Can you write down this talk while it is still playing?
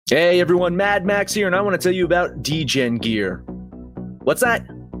Hey everyone, Mad Max here, and I want to tell you about DGen Gear. What's that?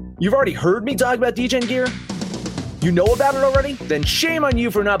 You've already heard me talk about DGen Gear? You know about it already? Then shame on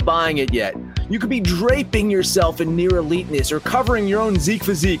you for not buying it yet. You could be draping yourself in near eliteness or covering your own Zeke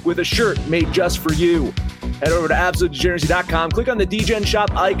physique with a shirt made just for you. Head over to absolutedegeneracy.com, click on the DGen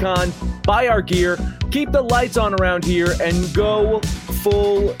shop icon, buy our gear, keep the lights on around here, and go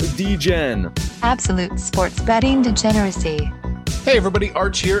full DGen. Absolute sports betting degeneracy. Hey everybody,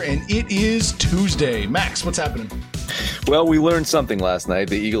 Arch here, and it is Tuesday. Max, what's happening? Well, we learned something last night.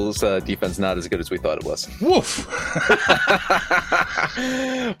 The Eagles' defense not as good as we thought it was. Woof.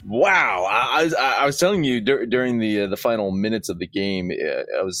 Wow. I was telling you during the final minutes of the game,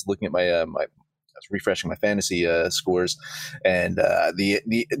 I was looking at I was refreshing my fantasy scores, and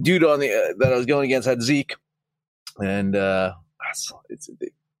the dude on that I was going against had Zeke, and it's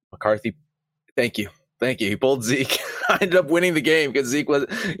McCarthy. Thank you. He pulled Zeke. I ended up winning the game because Zeke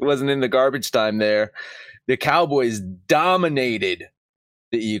wasn't in the garbage time there. The Cowboys dominated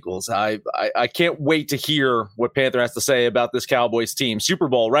the Eagles. I can't wait to hear what Panther has to say about this Cowboys team. Super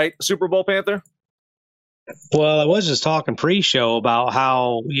Bowl, right? Super Bowl, Panther? Well, I was just talking pre-show about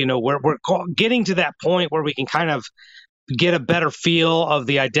how, we're getting to that point where we can kind of get a better feel of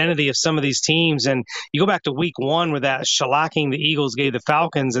the identity of some of these teams. And you go back to week one where that shellacking the Eagles gave the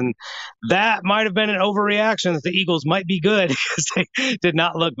Falcons, and that might have been an overreaction that the Eagles might be good because they did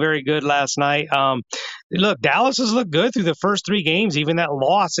not look very good last night. Look, Dallas has looked good through the first three games. Even that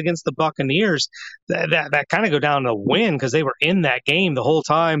loss against the Buccaneers, that kind of go down to win because they were in that game the whole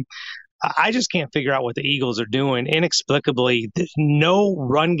time. I just can't figure out what the Eagles are doing. Inexplicably, there's no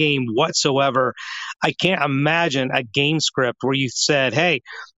run game whatsoever. I can't imagine a game script where you said, hey,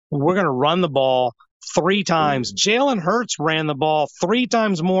 we're going to run the ball 3 times. Jalen Hurts ran the ball 3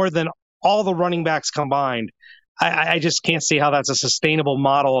 times more than all the running backs combined. I just can't see how that's a sustainable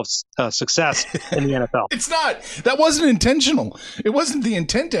model of success in the NFL. It's not. That wasn't intentional. It wasn't the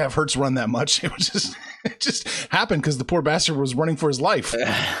intent to have Hurts run that much. It just happened because the poor bastard was running for his life.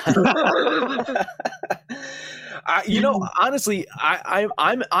 Honestly,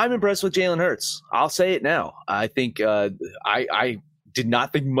 I'm impressed with Jalen Hurts. I'll say it now. I think I did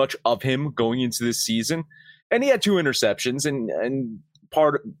not think much of him going into this season, and he had 2 interceptions, and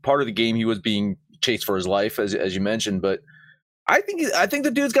part of the game he was being chased for his life, as you mentioned. But I think the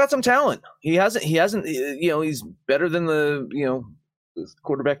dude's got some talent. He hasn't. He's better than the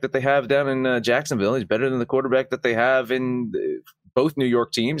quarterback that they have down in Jacksonville. He's better than the quarterback that they have in both New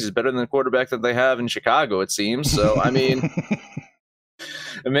York teams. He's better than the quarterback that they have in Chicago, it seems. So, I mean,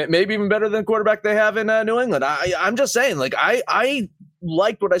 maybe even better than the quarterback they have in New England. I'm just saying, like, I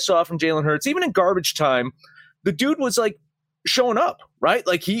liked what I saw from Jalen Hurts. Even in garbage time, the dude was like showing up, right?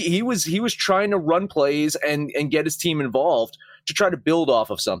 Like he was trying to run plays and get his team involved to try to build off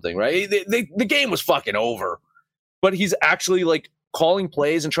of something, right? The game was fucking over, but he's actually like calling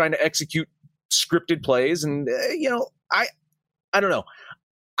plays and trying to execute scripted plays. And, I don't know.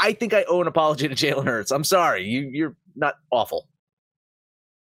 I think I owe an apology to Jalen Hurts. I'm sorry. You're not awful.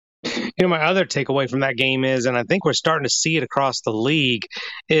 My other takeaway from that game is, and I think we're starting to see it across the league,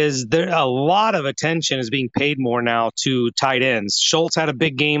 is there a lot of attention is being paid more now to tight ends. Schultz had a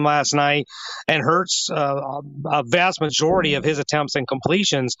big game last night, and Hurts, a vast majority of his attempts and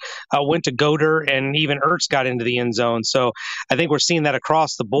completions went to Goddard, and even Ertz got into the end zone. So I think we're seeing that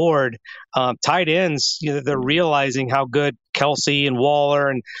across the board. Tight ends, they're realizing how good Kelsey and Waller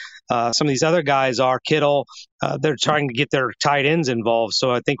and some of these other guys are, Kittle, they're trying to get their tight ends involved.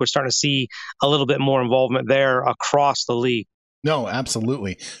 So I think we're starting to see a little bit more involvement there across the league. No,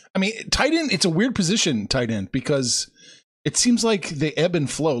 absolutely. I mean, tight end, it's a weird position, tight end, because it seems like they ebb and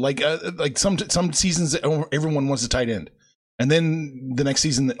flow. Like some seasons, everyone wants a tight end. And then the next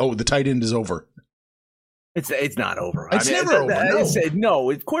season, the tight end is over. It's not over. It's never over.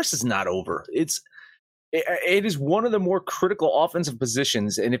 No, of course it's not over. It is one of the more critical offensive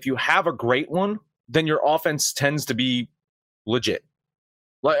positions, and if you have a great one, then your offense tends to be legit.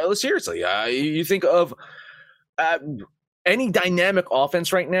 Like, seriously, you think of any dynamic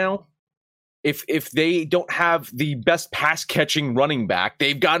offense right now. If they don't have the best pass catching running back,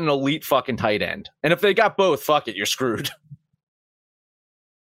 they've got an elite fucking tight end, and if they got both, fuck it, you're screwed.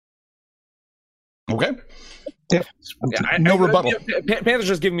 Okay. Yeah. No rebuttal. Panther's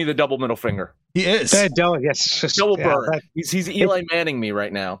just giving me the double middle finger. He is. Double burn. He's Eli Manning me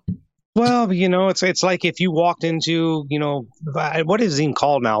right now. Well, it's like if you walked into, what is it even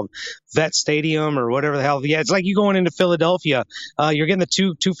called now? Vet Stadium or whatever the hell. Yeah, it's like you going into Philadelphia. You're getting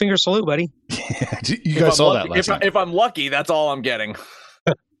the two finger salute, buddy. You guys saw that last night. If I'm lucky, that's all I'm getting.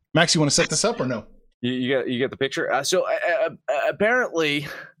 Max, you want to set this up or no? You get the picture? So apparently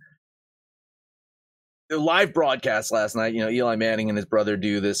live broadcast last night. Eli Manning and his brother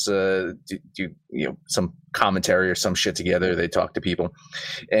do this, some commentary or some shit together. They talk to people,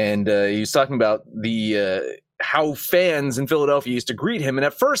 and he was talking about the how fans in Philadelphia used to greet him. And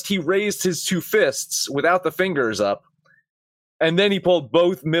at first, he raised his two fists without the fingers up. And then he pulled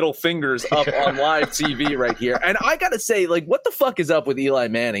both middle fingers up on live TV right here. And I got to say, like, what the fuck is up with Eli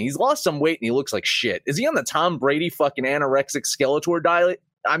Manning? He's lost some weight and he looks like shit. Is he on the Tom Brady fucking anorexic Skeletor diet?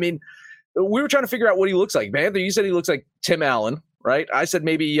 I mean, we were trying to figure out what he looks like. Panther, you said he looks like Tim Allen, right? I said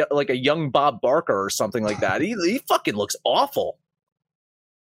maybe like a young Bob Barker or something like that. He fucking looks awful.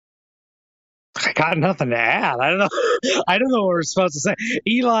 I got nothing to add. I don't know what we're supposed to say.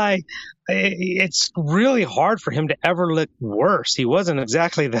 Eli, it's really hard for him to ever look worse. He wasn't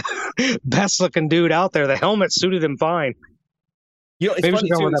exactly the best looking dude out there. The helmet suited him fine. It's maybe funny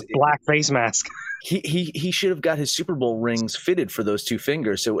going with a black face mask. He should have got his Super Bowl rings fitted for those two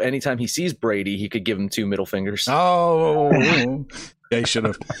fingers. So anytime he sees Brady, he could give him two middle fingers. Oh, yeah, he should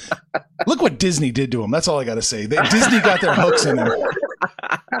have. Look what Disney did to him. That's all I got to say. Disney got their hooks in him.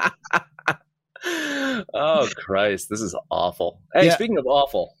 Oh Christ, this is awful. Hey, yeah. Speaking of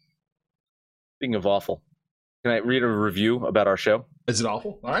awful, can I read a review about our show? Is it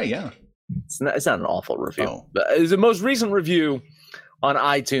awful? All right, yeah. It's not an awful review, but it's the most recent review on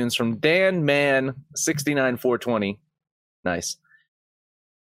iTunes from Dan Man 69420. Nice.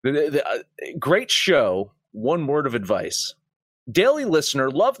 Great show. One word of advice. Daily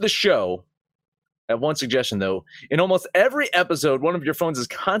listener, love the show. I have one suggestion though. In almost every episode, one of your phones is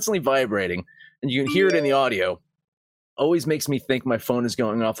constantly vibrating, and you can hear it in the audio. Always makes me think my phone is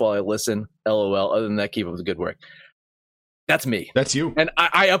going off while I listen. LOL. Other than that, keep up the good work. That's me. That's you. And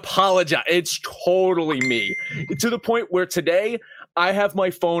I apologize. It's totally me. To the point where today I have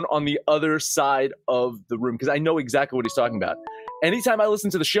my phone on the other side of the room because I know exactly what he's talking about. Anytime I listen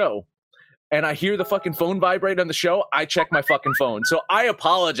to the show and I hear the fucking phone vibrate on the show, I check my fucking phone. So I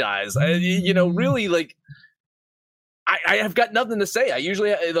apologize. Really, like, I have got nothing to say.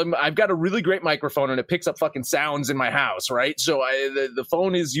 I've got a really great microphone and it picks up fucking sounds in my house, right? So the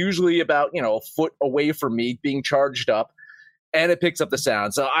phone is usually about, a foot away from me being charged up, and it picks up the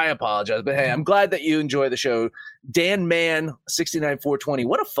sound. So I apologize. But hey, I'm glad that you enjoy the show. Dan Man 69420.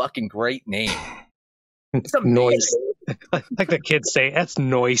 What a fucking great name. It's noise. Like the kids say, that's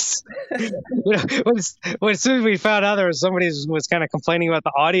noise. As soon as we found out there was somebody was kind of complaining about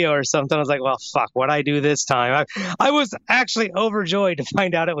the audio or something, I was like, well, fuck, what'd I do this time? I was actually overjoyed to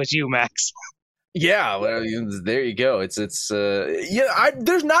find out it was you, Max. Yeah, well, there you go. There's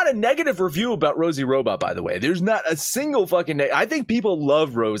not a negative review about Rosie Robot, by the way. There's not a single fucking I think people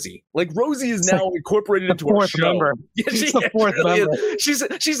love Rosie. Like, Rosie is now incorporated into our show. Member. Yeah, she's the fourth really member.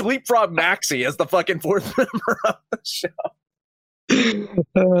 She's leapfrog Maxie as the fucking fourth member of the show.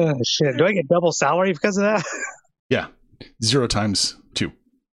 Shit. Do I get double salary because of that? Yeah. 0 times 2.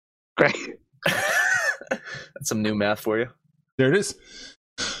 Great. That's some new math for you. There it is.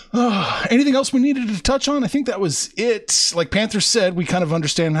 Anything else we needed to touch on? I think that was it. Like Panther said, we kind of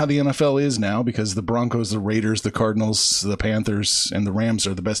understand how the NFL is now because the Broncos, the Raiders, the Cardinals, the Panthers, and the Rams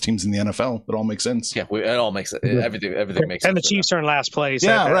are the best teams in the NFL. It all makes sense. Yeah, it all makes sense. Everything makes sense. And the Chiefs are in last place.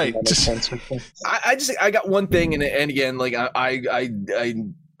 Yeah, right. I got one thing, and again, like I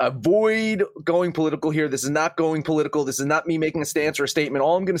avoid going political here. This is not going political. This is not me making a stance or a statement.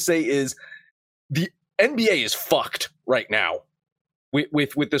 All I'm going to say is the NBA is fucked right now.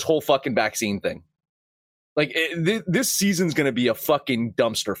 With this whole fucking vaccine thing. Like, this season's going to be a fucking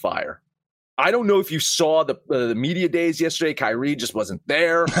dumpster fire. I don't know if you saw the media days yesterday. Kyrie just wasn't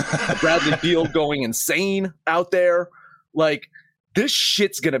there. Bradley Beal going insane out there. Like, this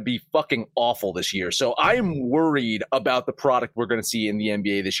shit's going to be fucking awful this year. So I'm worried about the product we're going to see in the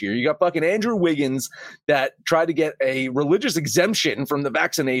NBA this year. You got fucking Andrew Wiggins that tried to get a religious exemption from the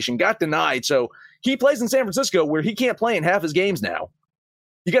vaccination, got denied. So he plays in San Francisco where he can't play in half his games now.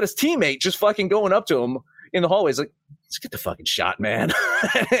 You got his teammate just fucking going up to him in the hallways like, let's get the fucking shot, man.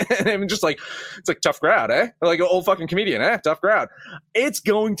 And I'm just like, it's like, tough crowd, eh? Like an old fucking comedian, eh? Tough crowd. It's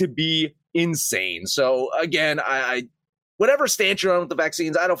going to be insane. So again, I whatever stance you're on with the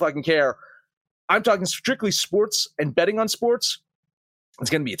vaccines, I don't fucking care. I'm talking strictly sports and betting on sports.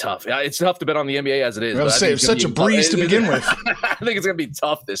 It's going to be tough. It's tough to bet on the NBA as it is. I was saying, it's such a breeze to begin with. I think it's going to be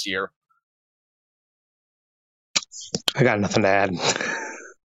tough this year. I got nothing to add.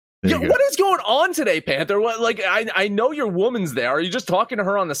 Yeah, what is going on today, Panther? What, like, I know your woman's there. Are you just talking to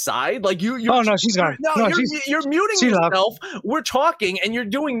her on the side? Like you? Oh no, she's gone. No, you're muting yourself. We're talking, and you're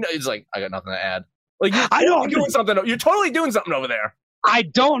doing. It's like I got nothing to add. Like you're doing something. You're totally doing something over there. I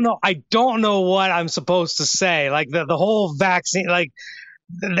don't know what I'm supposed to say. Like the whole vaccine. Like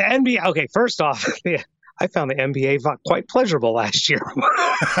the NBA. Okay, first off, I found the NBA quite pleasurable last year.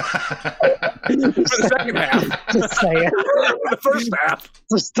 For the second half. Just saying. The first half.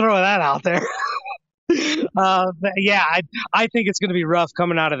 Just throw that out there. Yeah, I think it's going to be rough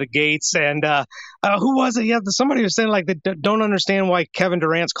coming out of the gates. And who was it? Yeah, somebody was saying like they don't understand why Kevin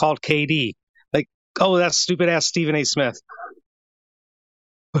Durant's called KD. Like, oh, that's stupid ass Stephen A. Smith.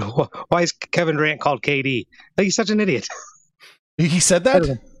 Why is Kevin Durant called KD? Like, he's such an idiot. He said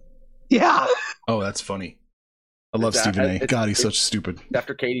that? Yeah. Oh, that's funny. I love Stephen A. God, he's such stupid.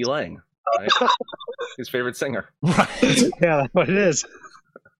 After Katie Lang, right? His favorite singer. Right. Yeah, that's what it is.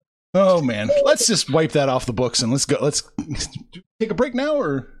 Oh man, let's just wipe that off the books and let's go. Let's take a break now,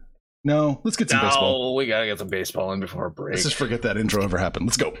 or no? Let's get some baseball. We gotta get some baseball in before a break. Let's just forget that intro ever happened.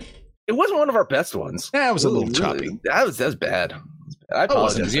 Let's go. It wasn't one of our best ones. Yeah, it was a little choppy. That was bad. I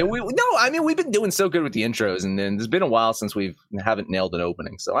apologize. Yeah, we've been doing so good with the intros, and then there's been a while since we haven't nailed an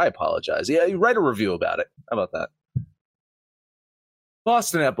opening, so I apologize. Yeah, you write a review about it. How about that?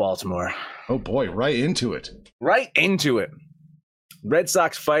 Boston at Baltimore. Oh boy, right into it. Right into it. Red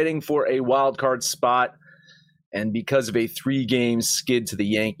Sox fighting for a wild card spot, and because of a 3-game skid to the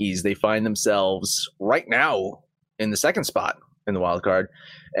Yankees, they find themselves right now in the second spot in the wild card,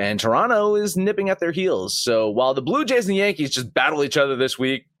 and Toronto is nipping at their heels. So while the Blue Jays and the Yankees just battle each other this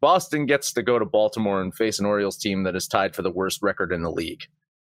week, Boston gets to go to Baltimore and face an Orioles team that is tied for the worst record in the league.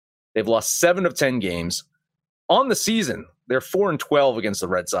 They've lost 7 of 10 games. On the season, they're 4-12 against the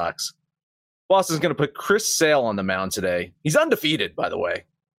Red Sox. Boston's going to put Chris Sale on the mound today. He's undefeated, by the way.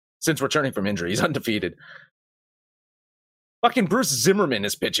 Since returning from injury, he's undefeated. Fucking Bruce Zimmerman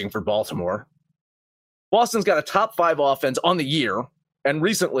is pitching for Baltimore. Boston's got a top 5 offense on the year, and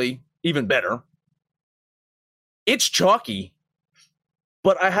recently, even better. It's chalky,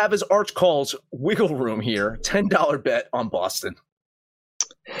 but I have his Arch Calls wiggle room here. $10 bet on Boston.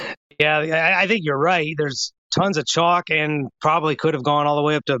 Yeah, I think you're right. There's tons of chalk and probably could have gone all the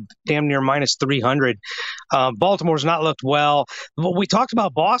way up to damn near minus 300. Baltimore's not looked well. We talked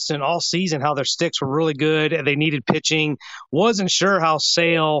about Boston all season, how their sticks were really good. They needed pitching. Wasn't sure how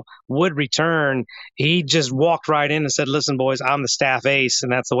Sale would return. He just walked right in and said, listen, boys, I'm the staff ace,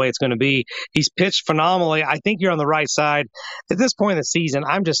 and that's the way it's going to be. He's pitched phenomenally. I think you're on the right side. At this point in the season,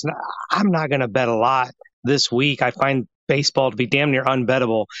 I'm not going to bet a lot this week. I find baseball to be damn near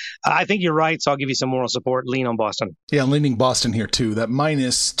unbettable. I think you're right, so I'll give you some moral support. Lean on Boston. Yeah, I'm leaning Boston here too. That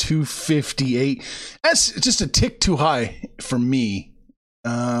minus 258. That's just a tick too high for me.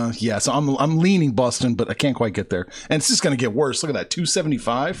 Yeah, so I'm leaning Boston, but I can't quite get there. And it's just going to get worse. Look at that,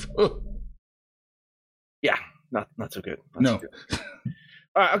 275. Ugh. Yeah, not so good. No. So good.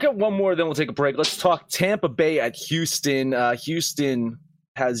 All right, I'll get one more, then we'll take a break. Let's talk Tampa Bay at Houston. Houston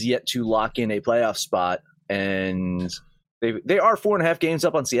has yet to lock in a playoff spot, and they are 4.5 games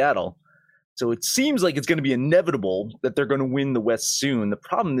up on Seattle. So it seems like it's going to be inevitable that they're going to win the West soon. The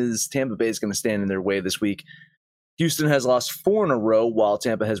problem is Tampa Bay is going to stand in their way this week. Houston has lost 4 in a row, while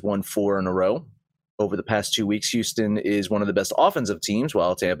Tampa has won 4 in a row. Over the past 2 weeks, Houston is one of the best offensive teams,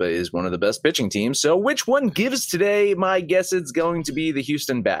 while Tampa is one of the best pitching teams. So which one gives today? My guess it's going to be the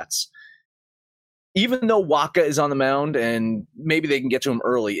Houston Bats. Even though Waka is on the mound and maybe they can get to him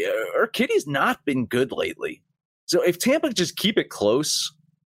early, Urquidy's not been good lately. So if Tampa just keep it close,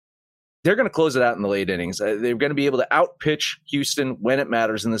 they're going to close it out in the late innings. They're going to be able to outpitch Houston when it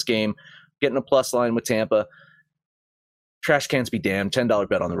matters in this game, getting a plus line with Tampa. Trash cans be damned. $10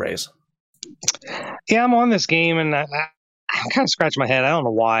 bet on the Rays. Yeah, I'm on this game, and I'm kind of scratching my head. I don't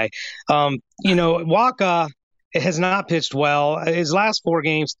know why. Waka has not pitched well. His last 4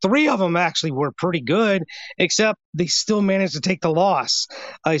 games, 3 of them actually were pretty good, except they still managed to take the loss.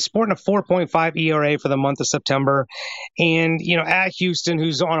 He's sporting a 4.5 ERA for the month of September. And, at Houston,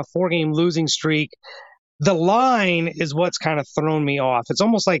 who's on a 4-game losing streak, the line is what's kind of thrown me off. It's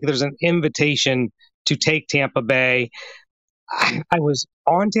almost like there's an invitation to take Tampa Bay. I was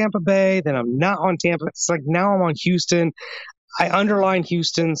on Tampa Bay, then I'm not on Tampa. It's like now I'm on Houston. I underline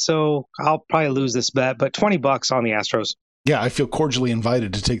Houston, so I'll probably lose this bet, but $20 on the Astros. Yeah, I feel cordially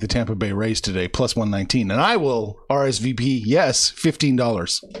invited to take the Tampa Bay Rays today, plus 119, and I will RSVP, yes,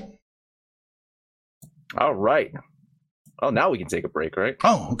 $15. All right. Oh, now we can take a break, right?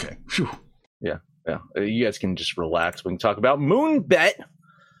 Oh, okay. Phew. Yeah. You guys can just relax. We can talk about MoonBet.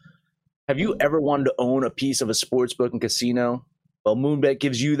 Have you ever wanted to own a piece of a sportsbook and casino? Well, MoonBet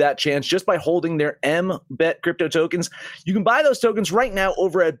gives you that chance just by holding their MBet crypto tokens. You can buy those tokens right now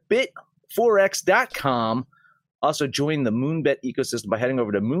over at bitforex.com. Also, join the MoonBet ecosystem by heading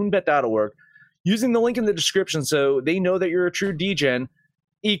over to moonbet.org, using the link in the description so they know that you're a true DGen.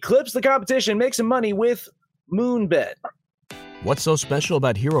 Eclipse the competition, make some money with MoonBet. What's so special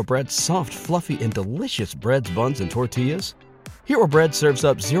about Hero Bread's soft, fluffy, and delicious breads, buns, and tortillas? Hero Bread serves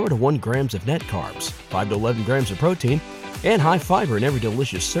up 0 to 1 grams of net carbs, 5 to 11 grams of protein, and high fiber in every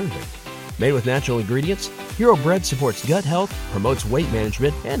delicious serving. Made with natural ingredients, Hero Bread supports gut health, promotes weight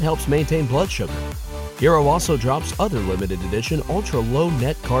management, and helps maintain blood sugar. Hero also drops other limited edition ultra-low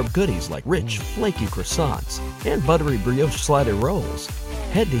net carb goodies like rich, flaky croissants and buttery brioche slider rolls.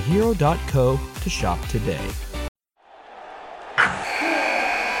 Head to hero.co to shop today.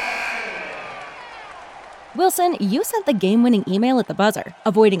 Wilson, you sent the game-winning email at the buzzer,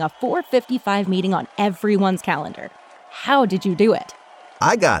 avoiding a 4:55 meeting on everyone's calendar. How did you do it?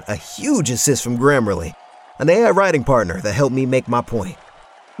 I got a huge assist from Grammarly, an AI writing partner that helped me make my point.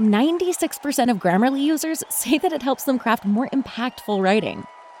 96% of Grammarly users say that it helps them craft more impactful writing.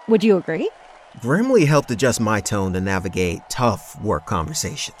 Would you agree? Grammarly helped adjust my tone to navigate tough work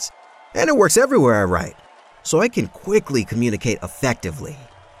conversations. And it works everywhere I write, so I can quickly communicate effectively.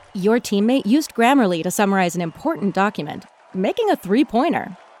 Your teammate used Grammarly to summarize an important document, making a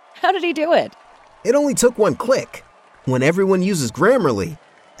 3-pointer. How did he do it? It only took one click. When everyone uses Grammarly,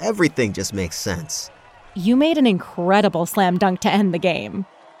 everything just makes sense. You made an incredible slam dunk to end the game.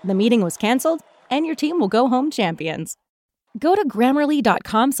 The meeting was canceled, and your team will go home champions. Go to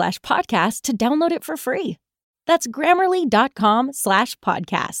Grammarly.com/podcast to download it for free. That's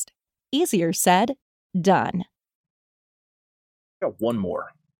Grammarly.com/podcast. Easier said, done. I got one more.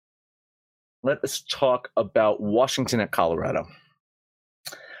 Let us talk about Washington at Colorado.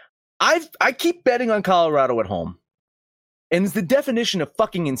 I keep betting on Colorado at home. And it's the definition of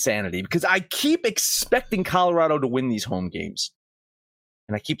fucking insanity because I keep expecting Colorado to win these home games.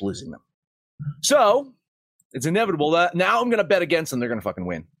 And I keep losing them. So it's inevitable that now I'm going to bet against them. They're going to fucking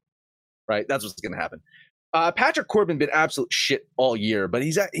win. Right? That's what's going to happen. Patrick Corbin been absolute shit all year, but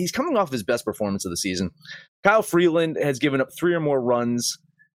he's coming off his best performance of the season. Kyle Freeland has given up 3 or more runs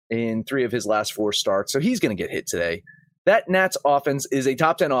in 3 of his last 4 starts, so he's going to get hit today. That Nats offense is a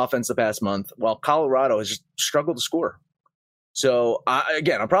top 10 offense the past month, while Colorado has just struggled to score. So,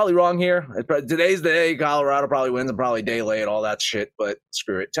 again, I'm probably wrong here. Today's the day. Colorado probably wins. I'm probably day late, all that shit. But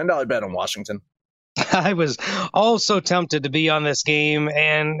screw it. $10 bet on Washington. I was also tempted to be on this game,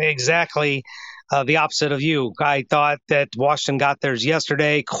 and exactly the opposite of you. I thought that Washington got theirs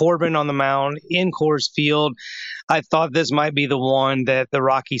yesterday. Corbin on the mound in Coors Field. I thought this might be the one that the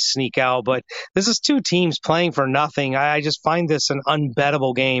Rockies sneak out, but this is 2 teams playing for nothing. I just find this an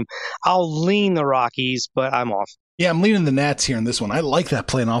unbettable game. I'll lean the Rockies, but I'm off. Yeah, I'm leaning the Nats here in this one. I like that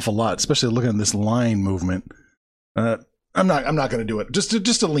play an awful lot, especially looking at this line movement. I'm not going to do it.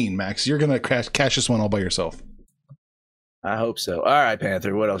 Just a lean, Max. You're going to cash this one all by yourself. I hope so. All right,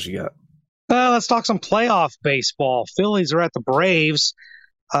 Panther. What else you got? Let's talk some playoff baseball. Phillies are at the Braves.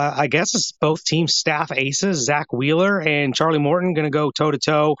 I guess it's both teams' staff aces, Zach Wheeler and Charlie Morton, going to go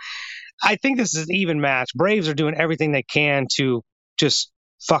toe-to-toe. I think this is an even match. Braves are doing everything they can to just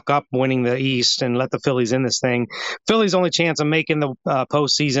fuck up winning the East and let the Phillies in this thing. Phillies' only chance of making the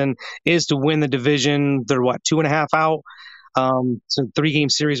postseason is to win the division. They're, 2.5 out? So 3-game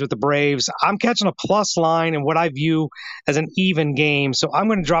series with the Braves. I'm catching a plus line in what I view as an even game, so I'm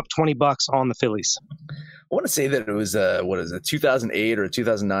going to drop $20 on the Phillies. I want to say that it was a 2008 or a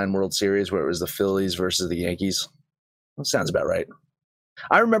 2009 World Series where it was the Phillies versus the Yankees. That sounds about right.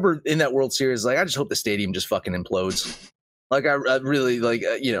 I remember in that World Series, I just hope the stadium just fucking implodes. I really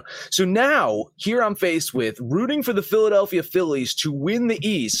So now here I'm faced with rooting for the Philadelphia Phillies to win the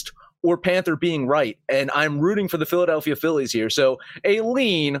East or Panther being right. And I'm rooting for the Philadelphia Phillies here. So a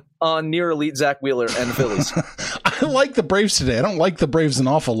lean on near elite Zach Wheeler and the Phillies. I like the Braves today. I don't like the Braves an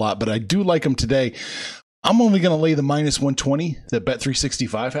awful lot, but I do like them today. I'm only going to lay the minus 120 that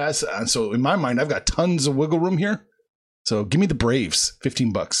Bet365 has. So in my mind, I've got tons of wiggle room here. So give me the Braves,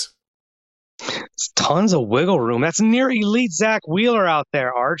 $15. It's tons of wiggle room. That's near elite Zach Wheeler out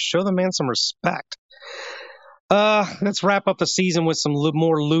there, Art. Show the man some respect. Let's wrap up the season with some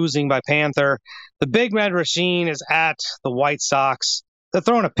more losing by Panther. The Big Red Machine is at the White Sox. They're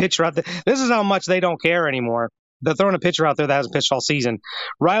throwing a pitcher out there. This is how much they don't care anymore. They're throwing a pitcher out there that hasn't pitched all season.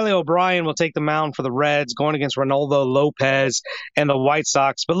 Riley O'Brien will take the mound for the Reds, going against Ronaldo Lopez and the White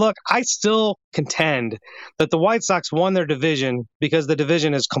Sox. But look, I still contend that the White Sox won their division because the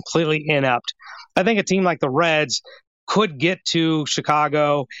division is completely inept. I think a team like the Reds could get to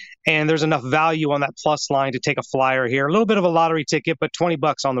Chicago, and there's enough value on that plus line to take a flyer here. A little bit of a lottery ticket, but $20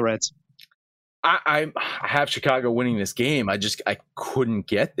 on the Reds. I have Chicago winning this game. I couldn't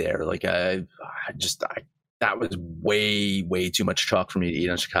get there. That was way too much chalk for me to eat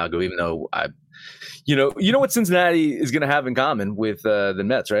on Chicago, even though you know what Cincinnati is going to have in common with the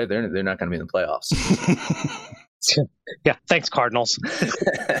Mets, right? They're not going to be in the playoffs. Yeah, thanks, Cardinals.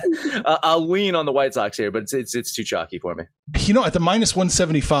 I'll lean on the White Sox here, but it's too chalky for me. At the minus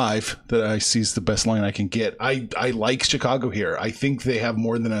 175 that I see is the best line I can get, I like Chicago here. I think they have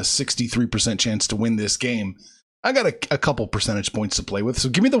more than a 63% chance to win this game. I got a couple percentage points to play with, so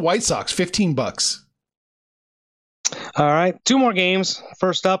give me the White Sox, $15. All right, 2 more games.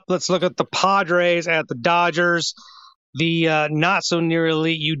 First up, let's look at the Padres at the Dodgers. The not so near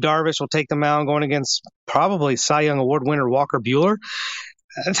elite Yu Darvish will take the mound going against probably Cy Young Award winner Walker Buehler.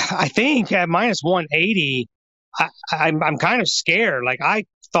 I think at minus 180, I'm kind of scared. Like, I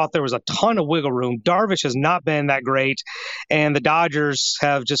thought there was a ton of wiggle room. Darvish has not been that great, and the Dodgers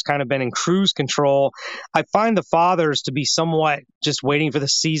have just kind of been in cruise control. I find the fathers to be somewhat just waiting for the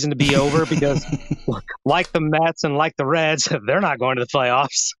season to be over because like the Mets and like the Reds, they're not going to the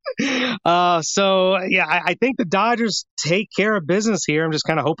playoffs. I think the Dodgers take care of business here. I'm just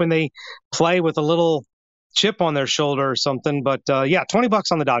kind of hoping they play with a little chip on their shoulder or something. But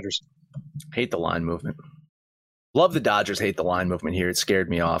 $20 on the Dodgers. Hate the line movement. Love the Dodgers. Hate the line movement here. It scared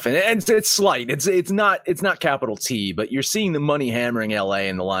me off, and it's slight. It's not capital T, but you're seeing the money hammering LA,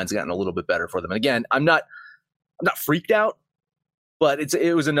 and the line's gotten a little bit better for them. And again, I'm not freaked out, but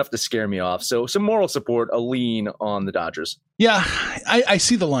it was enough to scare me off. So some moral support, a lean on the Dodgers. Yeah, I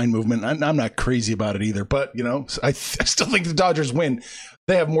see the line movement. I'm not crazy about it either, but I still think the Dodgers win.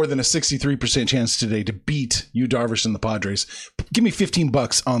 They have more than a 63% chance today to beat Yu Darvish and the Padres. Give me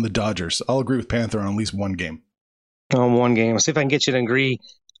 $15 on the Dodgers. I'll agree with Panther on at least one game. On one game. I'll see if I can get you to agree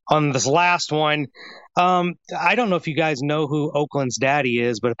on this last one. I don't know if you guys know who Oakland's daddy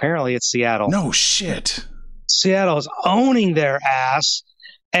is, but apparently it's Seattle. No shit. Seattle is owning their ass.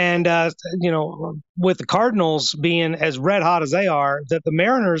 And, with the Cardinals being as red hot as they are, that the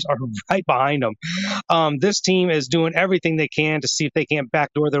Mariners are right behind them. This team is doing everything they can to see if they can't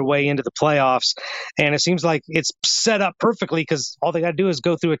backdoor their way into the playoffs. And it seems like it's set up perfectly because all they got to do is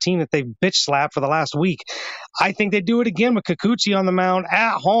go through a team that they've bitch slapped for the last week. I think they do it again with Kikuchi on the mound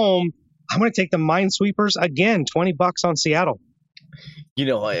at home. I'm going to take the Minesweepers again, $20 on Seattle.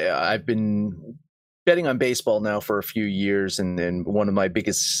 I've been betting on baseball now for a few years, and one of my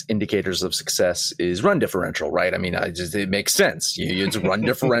biggest indicators of success is run differential, right? I mean, it makes sense. It's run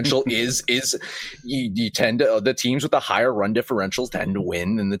differential is you tend to, the teams with the higher run differentials tend to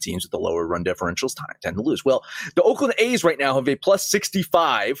win, and the teams with the lower run differentials tend to lose. Well, the Oakland A's right now have a plus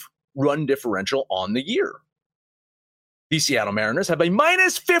 65 run differential on the year. The Seattle Mariners have a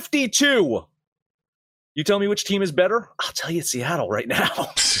minus 52. You tell me which team is better? I'll tell you Seattle right now.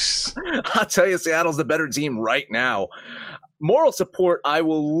 I'll tell you Seattle's the better team right now. Moral support, I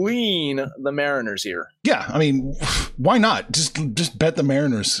will lean the Mariners here. Yeah, I mean, why not? Just bet the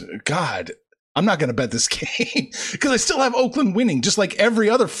Mariners. God, I'm not going to bet this game because I still have Oakland winning just like every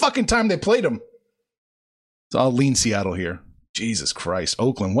other fucking time they played them. So I'll lean Seattle here. Jesus Christ.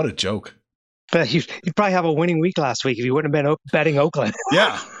 Oakland, what a joke. You'd probably have a winning week last week if you wouldn't have been betting Oakland.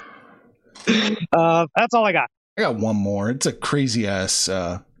 Yeah. That's all I got. I got one more. It's a crazy ass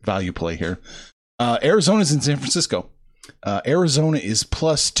value play here. Arizona's in San Francisco. Arizona is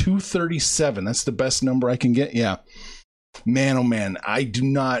plus 237. That's the best number I can get. Yeah. Man, oh man. I do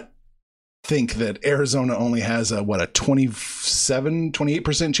not think that Arizona only has a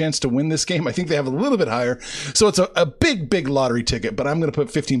 28% chance to win this game. I think they have a little bit higher. So it's a big lottery ticket, but I'm going to put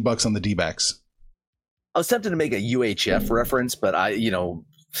 $15 on the D-backs. I was tempted to make a UHF reference, but I don't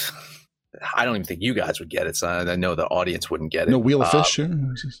even think you guys would get it. So I know the audience wouldn't get it. No, Wheel of Fish? Sure.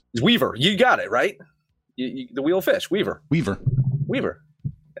 Weaver. You got it, right? The Wheel of Fish. Weaver.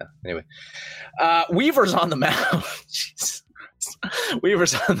 Yeah. Anyway. Weaver's on the mound.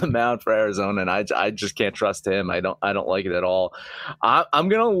 Weaver's on the mound for Arizona, and I just can't trust him. I don't like it at all. I'm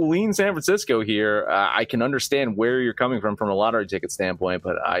going to lean San Francisco here. I can understand where you're coming from a lottery ticket standpoint,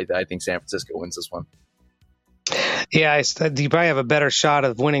 but I think San Francisco wins this one. Yeah, you probably have a better shot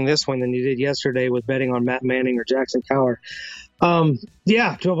of winning this one than you did yesterday with betting on Matt Manning or Jackson Cowher.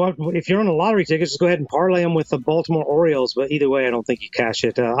 If you're on a lottery ticket, just go ahead and parlay them with the Baltimore Orioles. But either way, I don't think you cash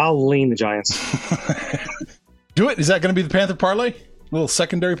it. I'll lean the Giants. Do it. Is that going to be the Panther parlay? A little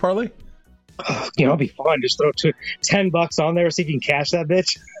secondary parlay? It'll be fun. Just throw $10 on there, see if you can cash that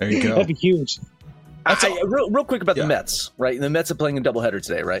bitch. There you go. That'd be huge. Real quick about the Mets, right? The Mets are playing a doubleheader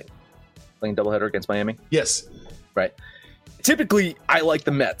today, right? Playing doubleheader against Miami? Yes. Right. Typically, I like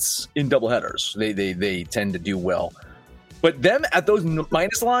the Mets in doubleheaders. They tend to do well. But them at those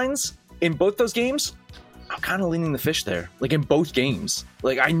minus lines in both those games, I'm kind of leaning the fish there. Like in both games.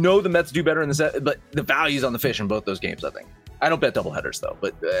 Like I know the Mets do better in the set, but the value's on the fish in both those games, I think. I don't bet doubleheaders though,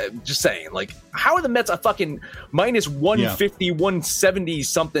 but just saying, like, how are the Mets a fucking minus 150, 170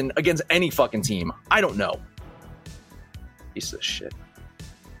 something against any fucking team? I don't know. Piece of shit.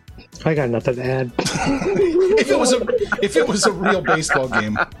 I got nothing to add. If it was a real baseball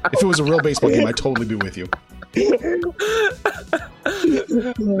game, I'd totally be with you.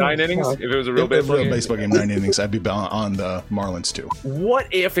 9 innings? If it was a real baseball game, 9 innings, I'd be on the Marlins too. What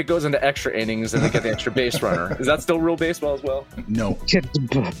if it goes into extra innings and they get the extra base runner? Is that still real baseball as well? No.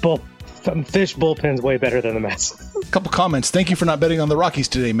 Fish bullpen's way better than the Mets. A couple comments. Thank you for not betting on the Rockies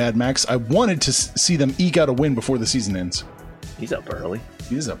today, Mad Max. I wanted to see them eke out a win before the season ends. He's up early.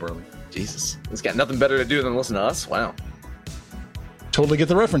 He is up early. Jesus. He's got nothing better to do than listen to us? Wow. Totally get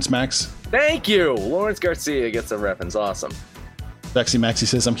the reference, Max. Thank you. Lawrence Garcia gets a reference. Awesome. Maxi Maxi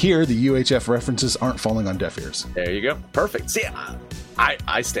says, I'm here. The UHF references aren't falling on deaf ears. There you go. Perfect. See,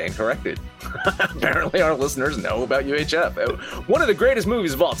 I stand corrected. Apparently our listeners know about UHF. One of the greatest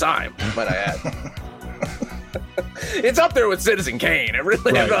movies of all time, might I add. It's up there with Citizen Kane. It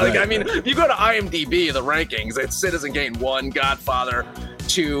really is. I mean, if you go to IMDb, the rankings, it's Citizen Kane 1, Godfather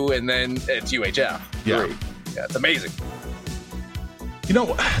 2, and then it's UHF 3. Yeah, it's amazing. You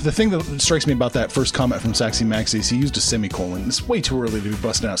know, the thing that strikes me about that first comment from Saxy Maxi is he used a semicolon. It's way too early to be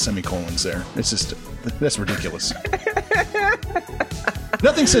busting out semicolons there. It's just, that's ridiculous.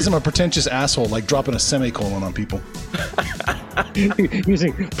 Nothing says I'm a pretentious asshole like dropping a semicolon on people.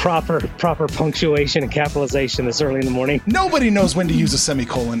 Using proper punctuation and capitalization this early in the morning. Nobody knows when to use a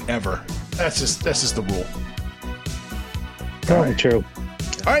semicolon ever. That's just the rule. Probably true.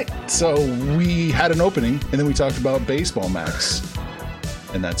 All right, so we had an opening, and then we talked about baseball, Max.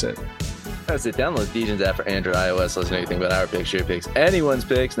 And that's it. That's it. Download Degens app for Android, iOS. Listen to anything about our picks, your picks, anyone's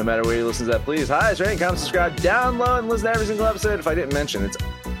picks, no matter where you listen to that. Please, rate, comment, subscribe, download, and listen to every single episode. If I didn't mention,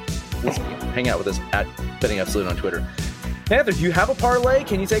 hang out with us at Betting Absolute on Twitter. Panther, do you have a parlay?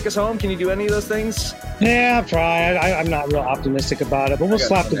 Can you take us home? Can you do any of those things? Yeah, I've tried. I'm not real optimistic about it, but we'll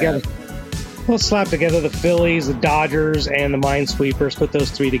slap together the Phillies, the Dodgers, and the Minesweepers. Put those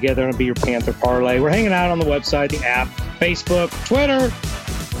three together and it'll be your Panther parlay. We're hanging out on the website, the app, Facebook, Twitter,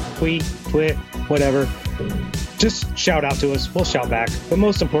 Twit, whatever. Just shout out to us. We'll shout back. But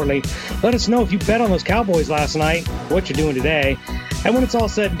most importantly, let us know if you bet on those Cowboys last night, what you're doing today. And when it's all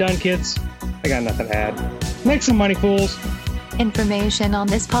said and done, kids, I got nothing to add. Make some money, fools. Information on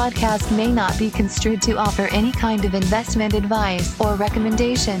this podcast may not be construed to offer any kind of investment advice or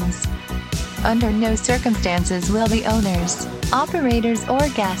recommendations. Under no circumstances will the owners, operators, or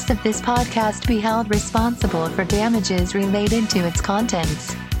guests of this podcast be held responsible for damages related to its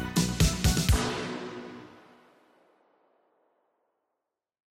contents.